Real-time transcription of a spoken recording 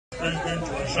president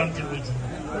to Ashanti region.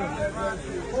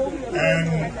 And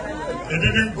it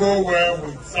didn't go well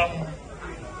with some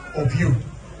of you.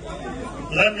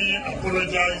 Let me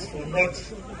apologize for not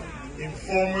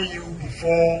informing you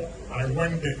before I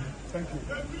went there. Thank you.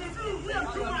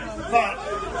 But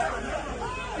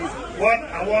what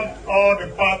I want all the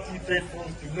party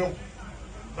faithfuls to know,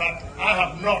 that I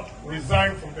have not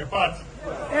resigned from the party.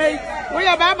 Hey, we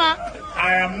are Bama.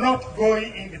 I am not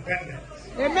going independent.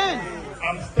 Amen.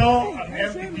 I'm still an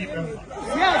NPP member.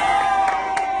 Yes.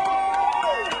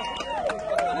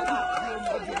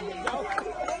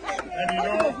 And you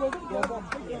know,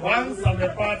 once I'm a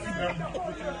party member,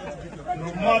 no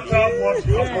matter what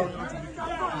happens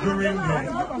during the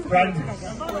practice.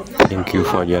 Thank you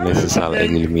for joining us on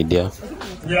Agile Media.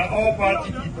 We are all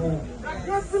party people,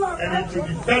 and it will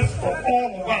be best for all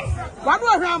of us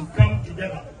to come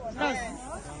together.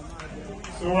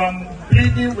 So I'm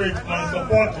pleading with my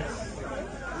supporters.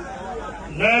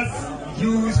 Let's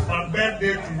use my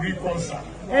birthday to reconcile.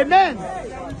 Amen.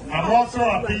 I'm also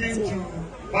appealing to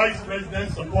Vice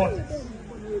President supporters.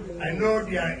 I know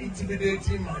they are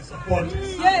intimidating my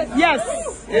supporters.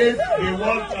 Yes. If they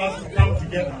want us to come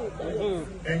together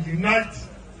and unite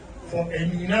for a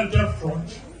united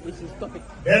front,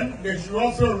 then they should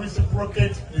also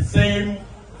reciprocate the same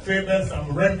favors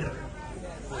I'm rendering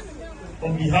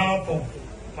on behalf of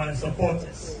my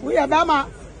supporters. We are Bama.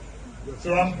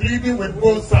 So I'm pleading with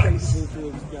both sides.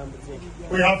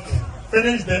 We have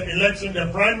finished the election, the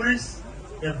primaries.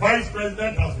 The vice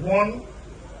president has won,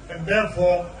 and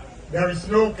therefore there is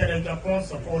no Agyapong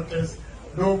supporters,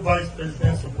 no vice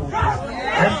president supporters,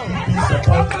 NPP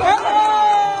supporters.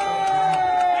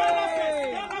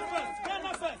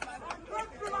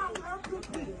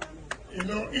 You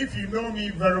know, if you know me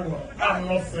very well, I'm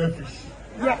not selfish.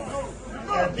 Yes.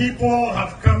 People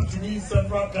have come to me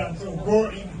several times, so go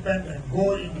independent,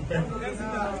 go independent.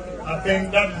 I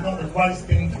think that is not the wise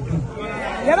thing to do.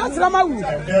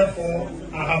 And therefore,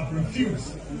 I have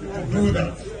refused to do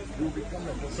that.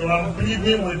 So I'm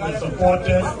pleading with the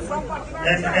supporters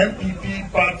and NPP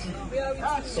party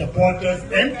supporters,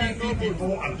 NPP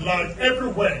people at large,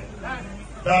 everywhere,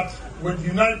 that with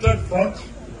United Front,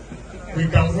 we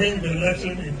can win the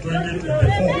election in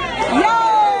 2024.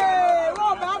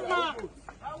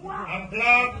 I'm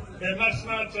glad the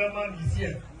national chairman is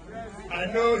here. I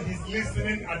know he's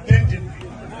listening attentively,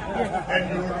 and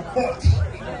he will report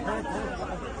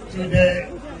to the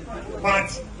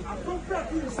party.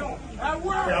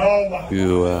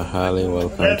 You are highly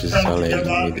welcome to Saleh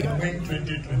Media.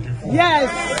 Yes.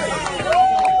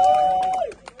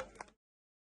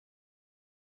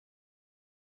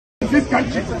 This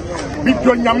country,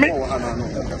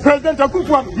 President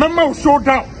Akufo, member will show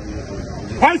down.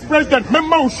 Vice President,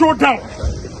 member will show down.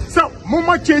 So,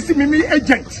 Mama chasing me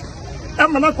agent.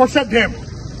 I'm not going to shut them.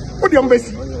 What do you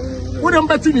embassy? What do you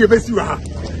embassy?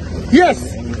 Yes.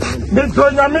 They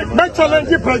challenge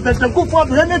President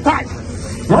Akufo any time.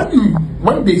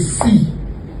 When they see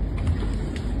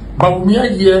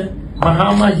Bawumia here,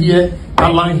 Mahama here,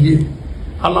 Allah here,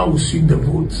 Allah will see the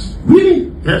votes.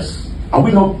 Really? Yes. Are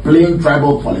we not playing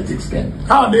tribal politics then?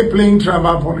 How are they playing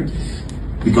tribal politics?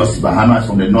 Because Bahamas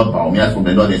from the north, Bawumia from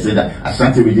the north, they say that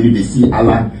Ashanti region, they see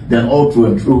Allah, then all through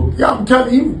and through. Yeah, I'm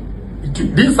telling you.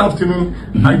 This afternoon,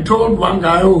 I told one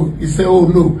guy, he said, oh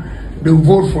no, they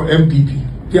vote for NPP.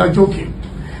 They are joking.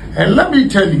 And let me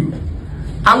tell you,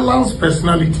 Allah's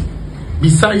personality,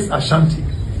 besides Ashanti,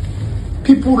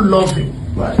 people love him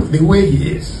the way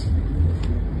he is.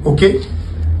 Okay?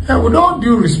 And with all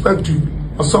due respect to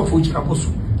Osofu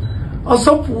Chirabosom,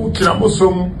 Osofu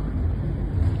Chirabosom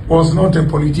was not a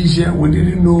politician. We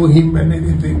didn't know him and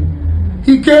anything.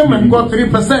 He came and got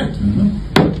 3%.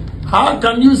 How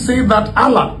can you say that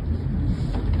Allah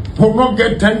will not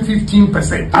get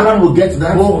 10-15%? Allah will get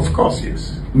that? Oh, of course,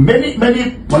 yes. Many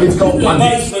political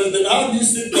parties. How do you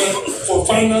sit there for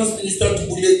finance minister to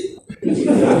bully?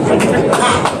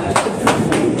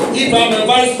 If I'm a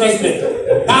vice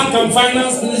president, how can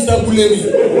finance minister bully me?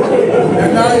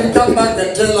 And now you come back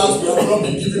and tell us we have not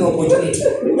been given opportunity.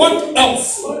 What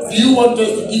else do you want us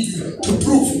to give you to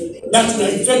prove that we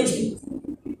are effective?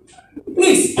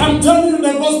 Please, I'm telling you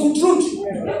the gospel truth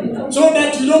so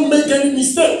that you don't make any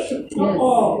mistake.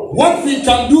 What we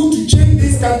can do to change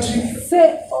this country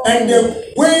and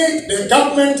the way the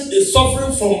government is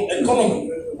suffering from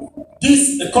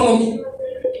this economy,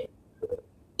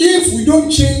 if we don't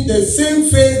change the same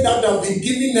faith that have been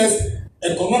giving us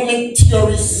economic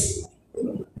theories,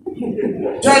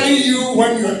 telling you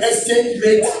when your exchange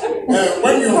rate,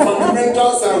 when your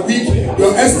fundamentals are weak,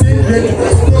 your exchange rate will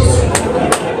expose you.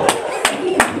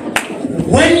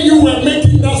 When you were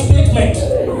making that statement,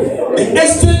 The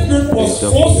exchange rate was 4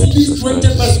 cedis 20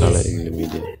 pesos.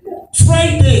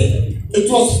 Friday, it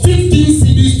was 15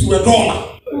 cedis to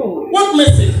 $1. What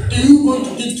message are you going to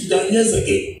give to Ghanaians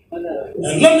again?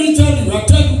 And let me tell you, I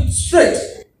tell you straight,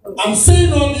 I'm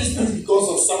saying all these things because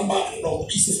of Samba and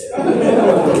Northeast.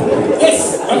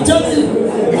 Yes, I'm telling you,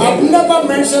 I've never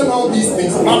mentioned all these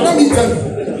things. But let me tell you,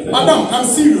 Madam, I'm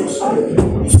serious.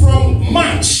 From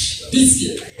March this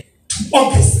year to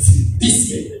August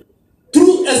this year,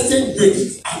 through exchange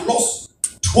rates, I lost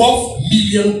 $12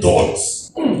 million.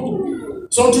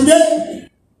 So today,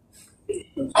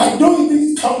 I don't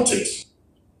even count it.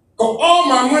 Because all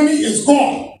my money is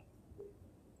gone.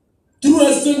 Through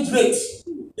exchange rates,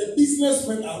 the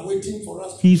businessmen are waiting for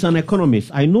us. He's an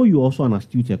economist. I know you're also an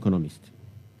astute economist.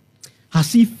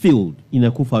 Has he failed in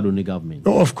a Akufo-Addo government?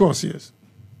 Oh, of course, yes.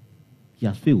 He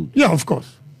has failed. Yeah, of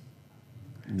course.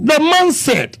 The man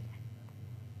said,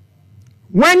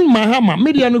 when Mahama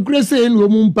media no crazy in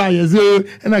Romumpa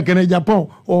and I can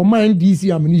Agyapong or my NDC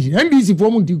ammunition, NDC for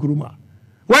Muntikuruma.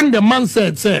 When the man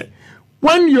said, say,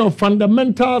 when your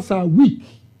fundamentals are weak,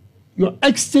 your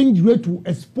exchange rate will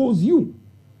expose you.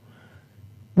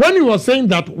 When he was saying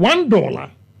that $1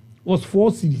 was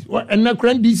 4 cedis, and the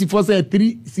current DC for say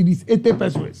 3 cedis, 80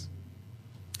 pesos,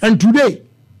 and today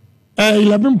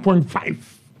 11.5.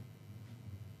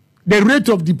 The rate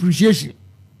of depreciation.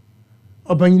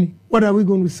 What are we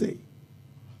going to say?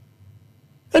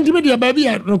 And to me, the baby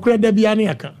had no credit be any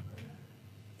account.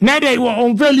 Neither you are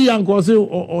unfairly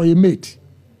or a mate.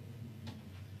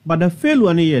 But the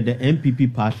failure here, the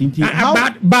NPP party.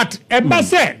 But Ebba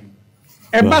said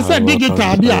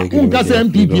digital dia unkasa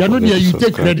NPP. I know there you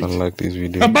take credit.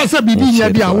 Ebba said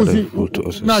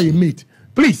BB now you mate.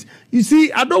 Please, you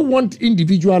see, I don't want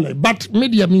individual, but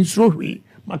media means so way.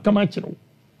 I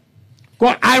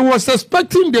was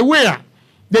expecting the way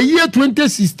the year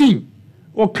 2016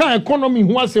 or economy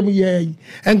was a year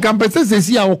and compensation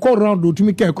see our call round to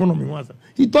make economy was.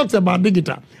 He talks about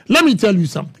digital. Let me tell you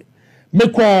something.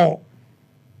 Make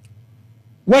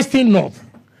Western North.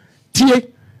 Tie.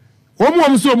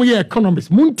 Economist.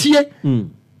 Muntie.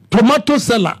 Tomato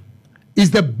seller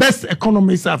is the best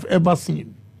economist I've ever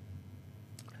seen.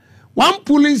 One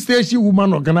polling station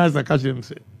woman organized a cash and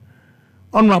said,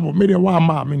 Honorable, made a one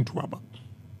man into about.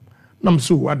 Nam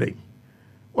so what day?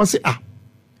 Was it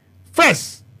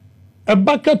first a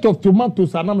bucket of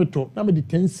tomatoes and the 10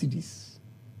 cedis.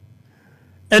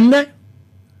 And then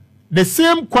the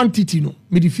same quantity no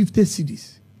me the 50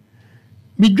 cedis.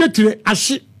 Me get to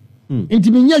ashi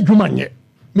into me jumanye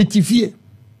me tifie.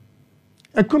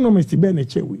 Economist Ben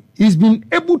Chewi. He's been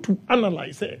able to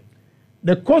analyze it.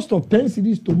 The cost of 10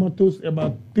 cedis tomatoes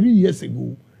about 3 years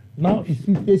ago now is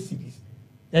 50 cedis.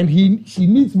 And she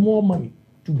needs more money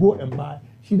to go and buy.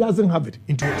 She doesn't have it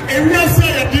into it.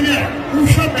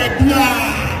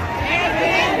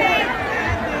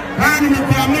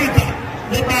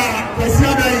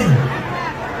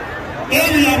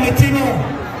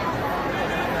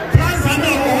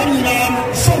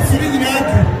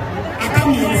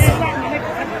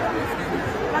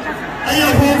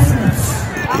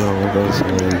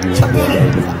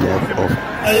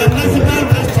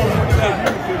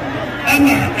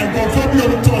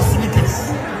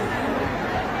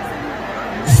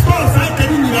 Stores I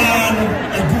can a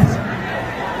good.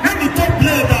 Let me talk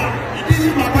later. It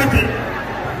is my budget.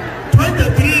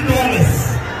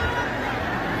 $23.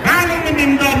 I don't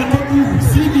remember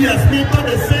CDS paper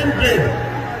the same day.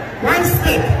 One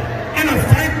step and a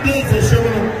 5 days a show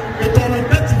with on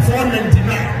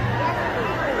 $34.99.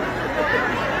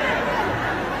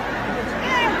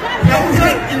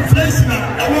 Inflation, I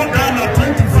want down at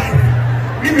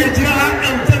 25. We may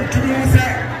and take to lose a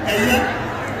year.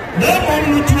 No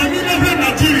one to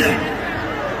Nigeria.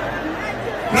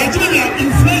 Nigeria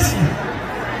inflation,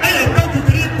 I am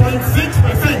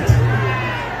 33.6%.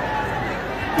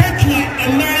 Becky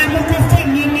and I look for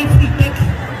me free Becky.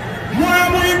 More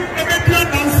a better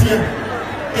dance here.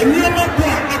 And you are not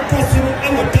going to cost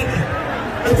our Becky.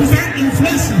 It is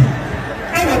inflation,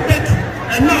 our Becky,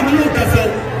 and now we look at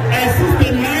it.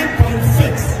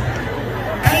 59.6.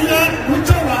 And yet,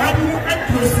 which are having a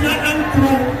Christian and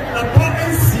Pro, a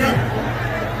potencia.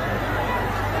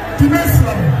 To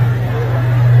Muslim,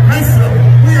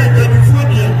 we are the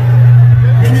phobia.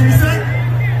 When you say,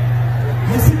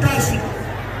 Musikashi,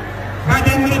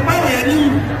 Madame the power and you.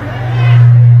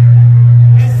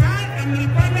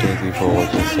 Thank you for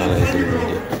watching Salad Media.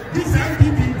 These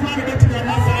NPP trying to get to the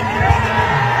answer.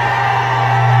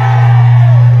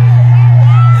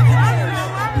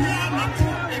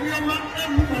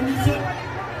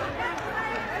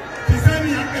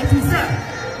 If you say,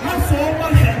 not for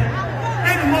one head,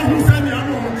 anyone who said me, I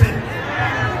don't want to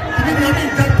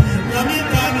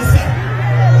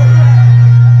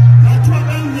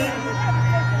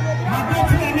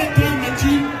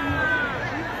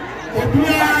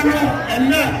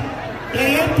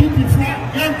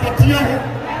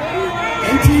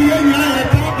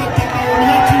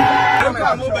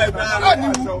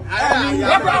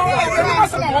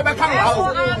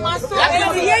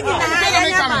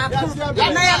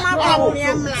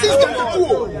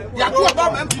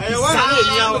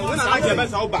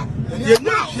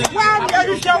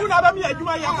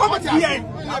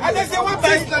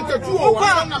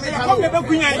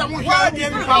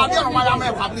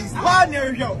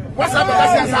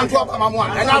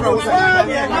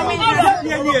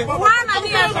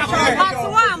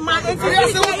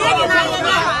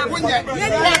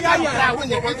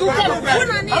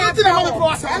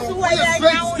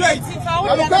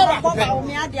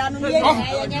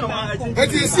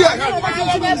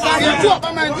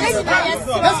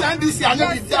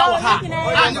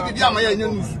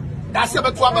That's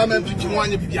about 12 NPP one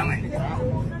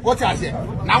NPP. What I say?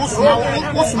 Now, what's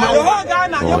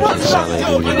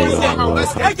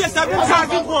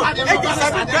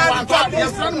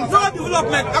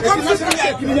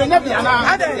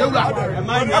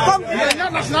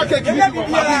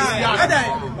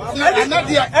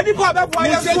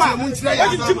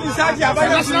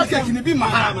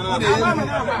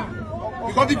Oh,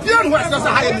 because the piano was just a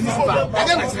higher municipal.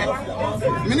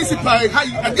 Municipal,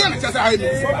 again, it's just a higher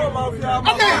municipal. Again,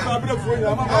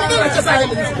 it's just a higher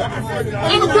municipal.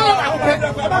 I'm a girl.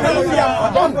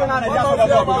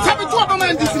 I'm a 12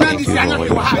 man, this man, this man,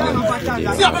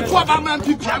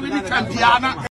 people, I really can't piano.